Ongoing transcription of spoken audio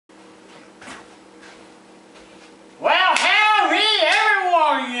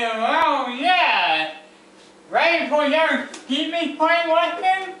CB Slang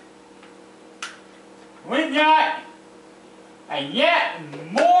lesson, we got yet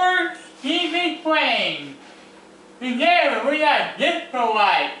more CB Slang. Today we got disco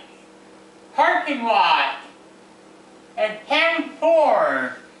lights, parking lot, and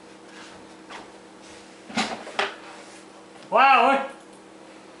 10-4. Wow,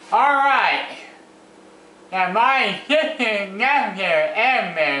 alright. Now my assistant navigator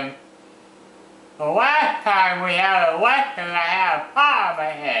admin, the last time we had a lesson I had a pot on my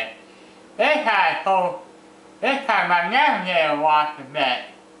head. This time my navigator lost a bit.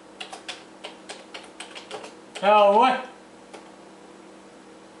 So what?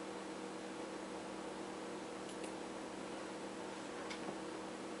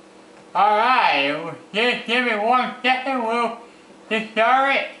 Alright, just give me 1 second, we'll get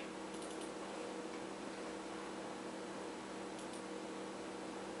started.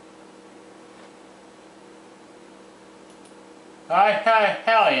 I gotta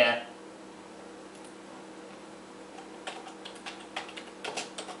tell you.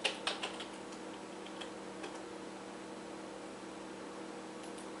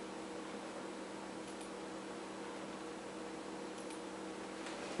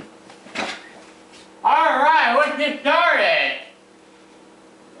 Alright, let's get started.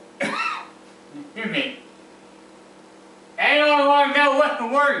 Excuse me. Anyone want to know what the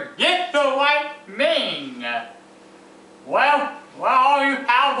word disco light means? Well, all you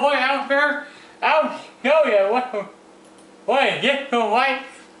cowboys out there, I'll show you what a disco light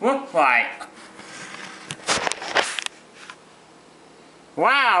looks like.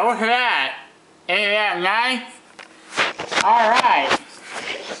 Wow, look at that. Ain't that nice? Alright.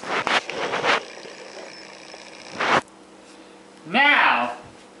 Now,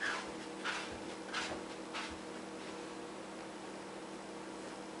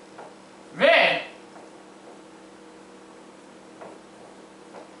 this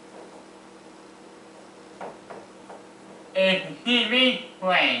is the CB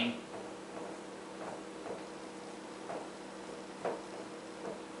Slang.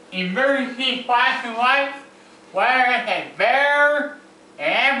 Emergency flashing lights, whether it's a bear, an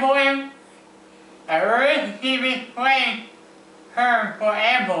ambulance, there is a CB Slang term for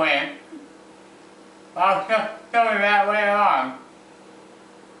ambulance. I'll show you that later on.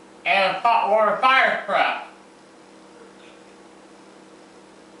 And or a fire truck.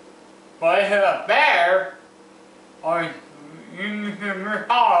 But if it's a bear, or you can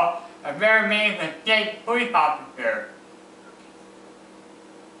recall, a bear means a state police officer.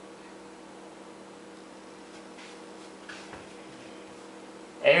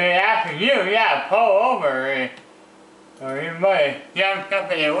 If it's after you gotta pull over, or you might have jumped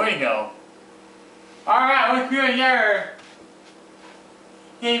up in the window. Alright, let's do another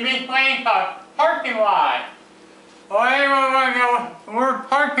CB Slang called parking lot. Well, anyone want to know what the word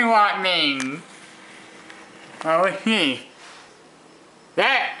parking lot means? Well, let's see.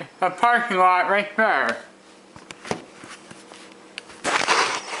 That's a parking lot right there.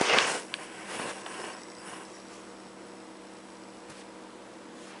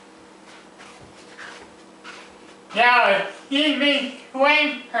 Now, a CB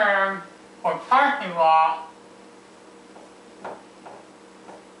Slang term for parking lot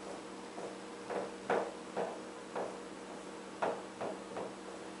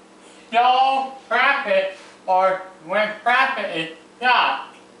stall traffic, or when traffic is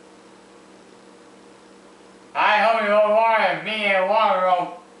stopped. I hope you don't want to be in one of those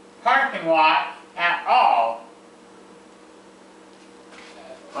parking lots at all.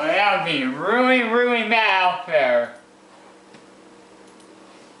 Well, that would be really, really bad out there.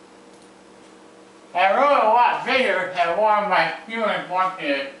 And really a lot bigger than one of my students wants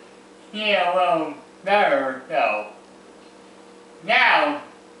to see a little better, so. Now,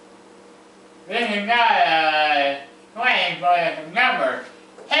 this is not a slang, but it's a number.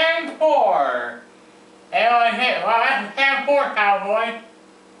 10-4. And well, that's a 10-4, cowboy.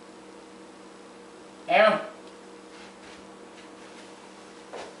 And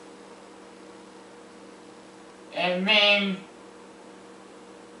it means,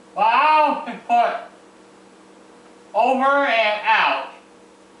 well, I'll just put over and out.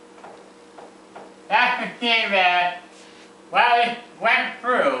 That's the thing that, well, it went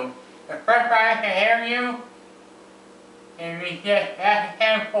through. The first time I can hear you, and we just, that's a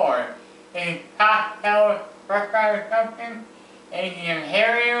 10-4. If you talk, tell first time or something, and he can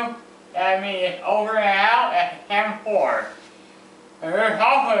hear you, that means it's over and out, that's a 10-4. And there's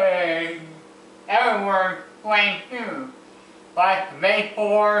also a other word slang too, like base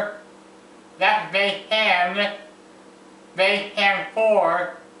 4, that's base 10, base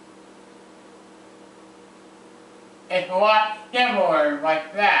 10-4, it's a lot similar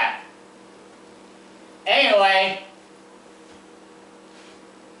like that. Anyway,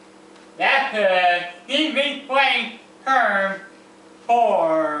 that's a CB Slang term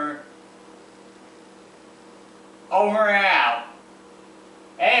for over and out.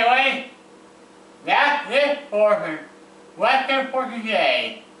 Anyway, that's it for lesson for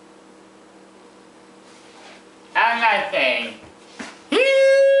today. Have a nice day.